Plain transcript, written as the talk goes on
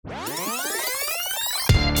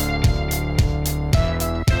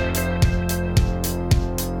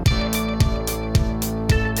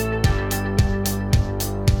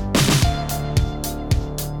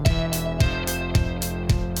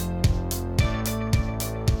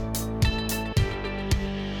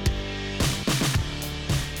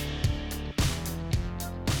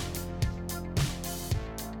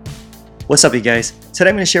What's up, you guys? Today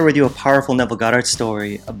I'm going to share with you a powerful Neville Goddard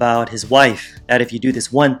story about his wife, that if you do this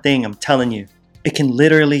one thing, I'm telling you, it can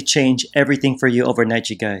literally change everything for you overnight,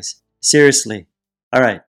 you guys. Seriously.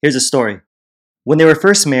 Alright, here's a story. When they were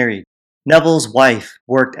first married, Neville's wife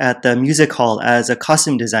worked at the music hall as a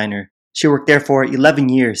costume designer. She worked there for 11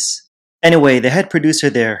 years. Anyway, the head producer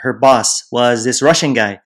there, her boss, was this Russian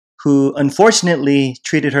guy who unfortunately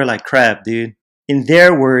treated her like crap, dude. In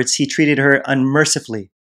their words, he treated her unmercifully,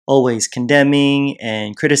 always condemning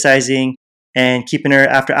and criticizing and keeping her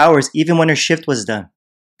after hours even when her shift was done.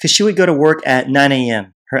 Because she would go to work at 9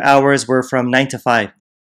 a.m. Her hours were from 9 to 5.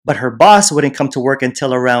 But her boss wouldn't come to work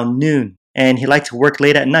until around noon, and he liked to work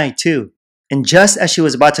late at night too. And just as she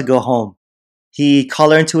was about to go home, he'd call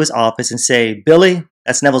her into his office and say, "Billy,"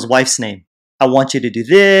 that's Neville's wife's name, "I want you to do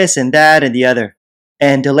this and that and the other,"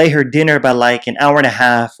 and delay her dinner by like an hour and a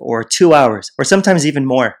half or 2 hours, or sometimes even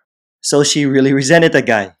more. So she really resented the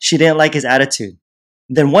guy. She didn't like his attitude.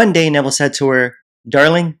 Then one day Neville said to her,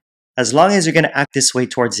 "Darling, as long as you're going to act this way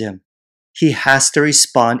towards him, he has to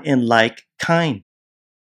respond in like kind."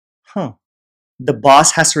 The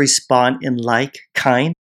boss has to respond in like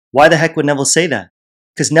kind? Why the heck would Neville say that?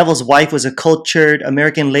 Because Neville's wife was a cultured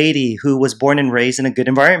American lady who was born and raised in a good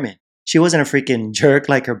environment. She wasn't a freaking jerk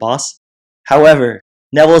like her boss. However,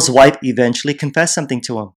 Neville's wife eventually confessed something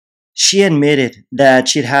to him. She admitted that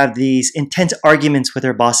she'd have these intense arguments with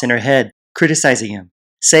her boss in her head, criticizing him,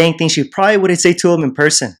 saying things she probably wouldn't say to him in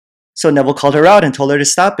person. So Neville called her out and told her to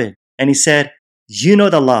stop it. And he said, "You know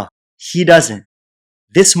the law. He doesn't.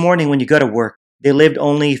 This morning when you go to work," they lived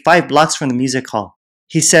only 5 blocks from the music hall.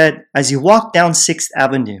 He said, "As you walk down 6th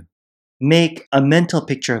Avenue, make a mental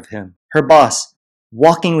picture of him, her boss,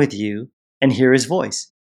 walking with you, and hear his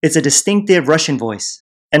voice. It's a distinctive Russian voice.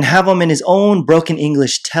 And have him in his own broken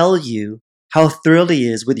English tell you how thrilled he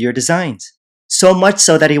is with your designs. So much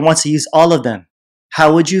so that he wants to use all of them.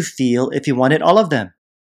 How would you feel if he wanted all of them?"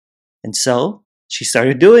 And so she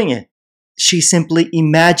started doing it. She simply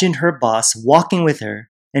imagined her boss walking with her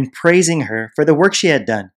and praising her for the work she had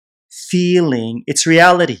done, feeling its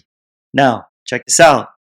reality. Now, check this out.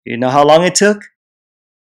 You know how long it took?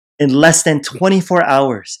 In less than 24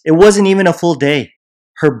 hours. It wasn't even a full day.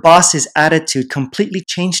 Her boss's attitude completely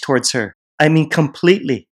changed towards her. I mean,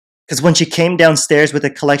 completely. Because when she came downstairs with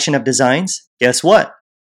a collection of designs, guess what?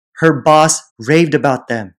 Her boss raved about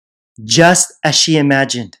them, just as she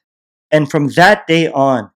imagined. And from that day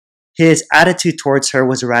on, his attitude towards her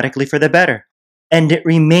was radically for the better. And it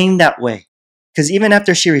remained that way. Because even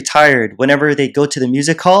after she retired, whenever they'd go to the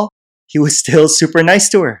music hall, he was still super nice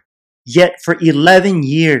to her. Yet for 11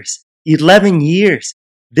 years,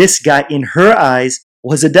 this guy in her eyes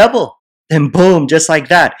was a devil. Then boom, just like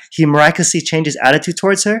that, he miraculously changed his attitude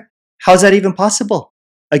towards her? How's that even possible?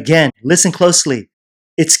 Again, listen closely.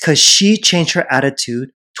 It's because she changed her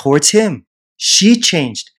attitude towards him. She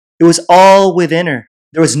changed. It was all within her.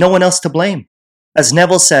 There was no one else to blame. As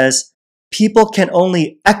Neville says, people can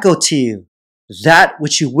only echo to you that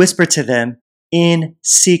which you whisper to them in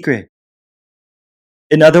secret.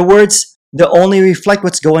 In other words, they'll only reflect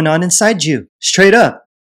what's going on inside you. Straight up.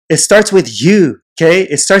 It starts with you, okay?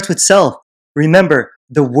 It starts with self. Remember,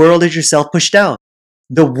 the world is yourself pushed out.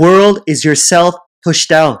 The world is yourself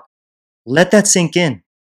pushed out. Let that sink in.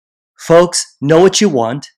 Folks, know what you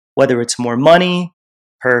want, whether it's more money,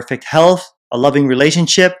 perfect health, a loving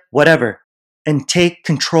relationship, whatever. And take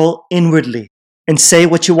control inwardly and say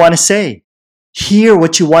what you want to say. Hear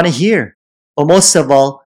what you want to hear. But most of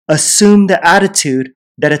all, assume the attitude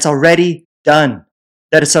that it's already done.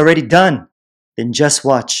 That it's already done. Then just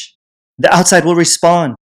watch. The outside will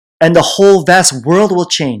respond. And the whole vast world will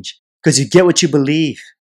change. Because you get what you believe.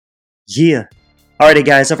 Yeah. Alrighty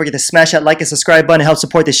guys, don't forget to smash that like and subscribe button to help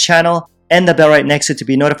support this channel. And the bell right next to it to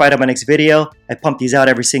be notified of my next video. I pump these out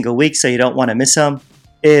every single week so you don't want to miss them.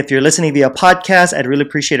 If you're listening via podcast, I'd really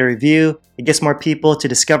appreciate a review. It gets more people to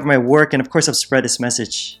discover my work and of course help spread this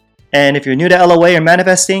message. And if you're new to LOA or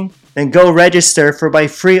manifesting, then go register for my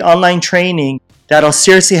free online training that'll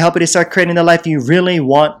seriously help you to start creating the life you really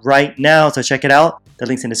want right now. So check it out. The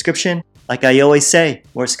link's in the description. Like I always say,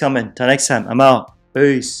 more's coming. Till next time, I'm out.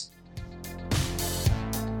 Peace.